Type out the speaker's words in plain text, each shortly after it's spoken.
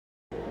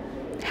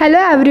Hello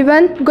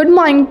everyone, good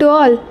morning to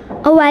all.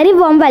 A very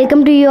warm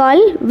welcome to you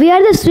all. We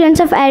are the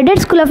students of Added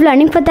School of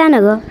Learning,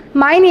 Fatehnagar.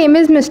 My name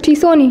is Misthi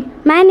Soni.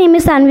 My name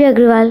is SANVI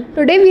Agrawal.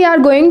 Today we are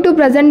going to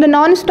present the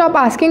non-stop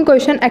asking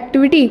question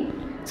activity.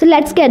 So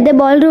let's get the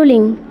ball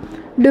rolling.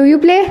 Do you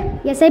play?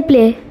 Yes, I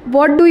play.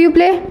 What do you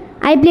play?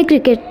 I play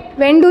cricket.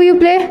 When do you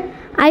play?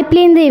 I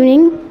play in the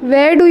evening.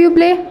 Where do you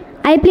play?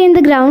 I play in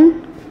the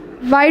ground.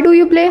 Why do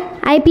you play?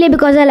 I play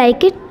because I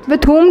like it.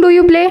 With whom do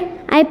you play?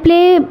 I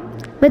play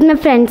with my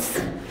friends.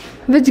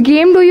 Which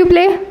game do you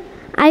play?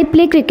 I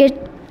play cricket.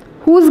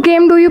 Whose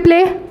game do you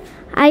play?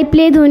 I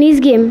play Dhoni's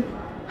game.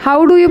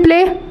 How do you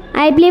play?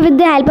 I play with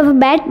the help of a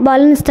bat, ball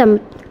and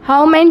stump.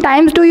 How many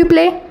times do you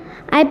play?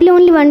 I play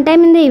only one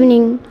time in the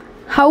evening.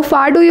 How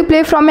far do you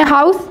play from your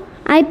house?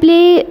 I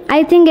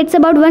think it's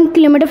about 1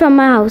 kilometer from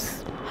my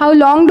house. How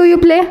long do you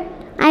play?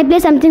 I play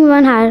something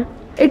 1 hour.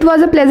 It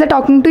was a pleasure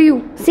talking to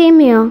you. Same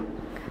here.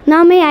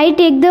 Now may I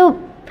take the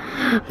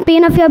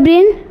pain of your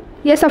brain?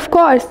 Yes, of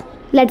course.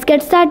 Let's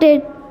get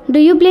started. Do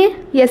you play?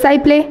 Yes, I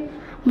play.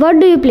 What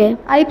do you play?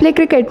 I play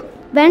cricket.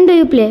 When do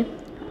you play?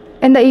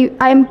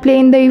 I play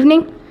in the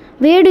evening.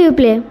 Where do you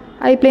play?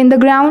 I play in the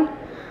ground.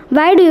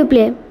 Why do you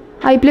play?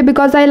 I play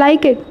because I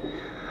like it.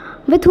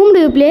 With whom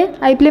do you play?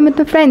 I play with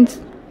my friends.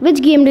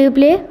 Which game do you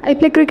play? I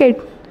play cricket.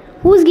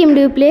 Whose game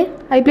do you play?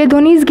 I play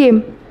Dhoni's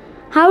game.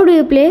 How do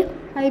you play?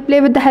 I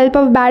play with the help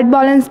of bat,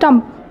 ball and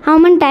stump. How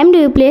many times do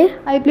you play?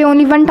 I play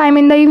only one time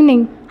in the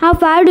evening. How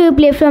far do you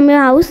play from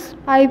your house?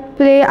 I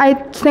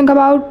think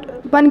about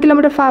 1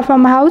 kilometer far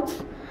from my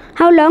house.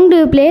 How long do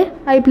you play?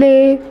 I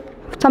play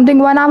something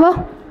 1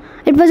 hour.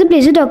 It was a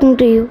pleasure talking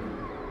to you.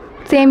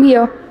 Same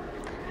here.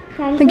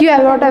 Thank you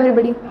a lot,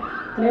 everybody.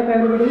 Clap,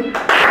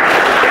 everybody.